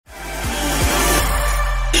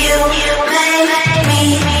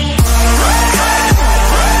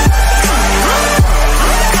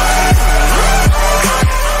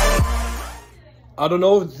I don't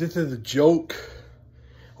know if this is a joke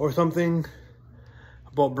or something,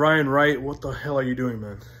 but Brian Wright, what the hell are you doing,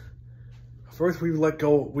 man? First we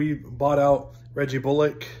bought out Reggie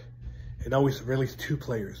Bullock, and now we released 2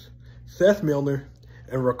 players. Seth Milner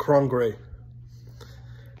and RaiQuan Gray.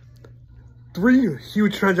 3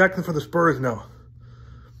 huge transactions for the Spurs now.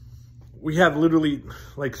 We have literally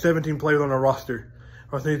like 17 players on our roster.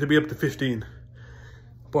 Our roster needs to be up to 15.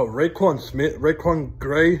 But RaiQuan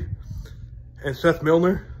Gray and Seth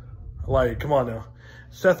Milner, like, come on now.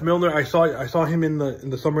 Seth Milner, I saw him in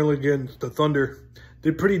the summer league against the Thunder.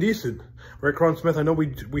 Did pretty decent. RaiQuan Smith, I know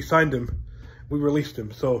we signed him. We released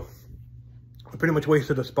him, so we pretty much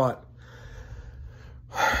wasted a spot.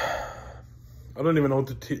 I don't even know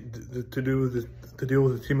what to do to deal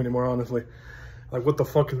with the team anymore, honestly. Like, what the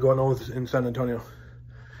fuck is going on in San Antonio?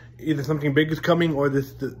 Either something big is coming, or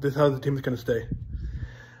this how the team is gonna stay.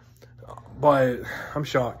 But I'm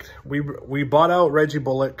shocked. We bought out Reggie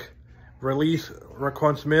Bullock, released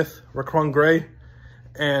RaiQuan Smith, RaiQuan Gray,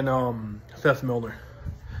 and Seth Milner.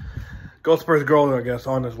 Go Spurs, grow, I guess,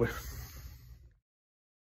 honestly.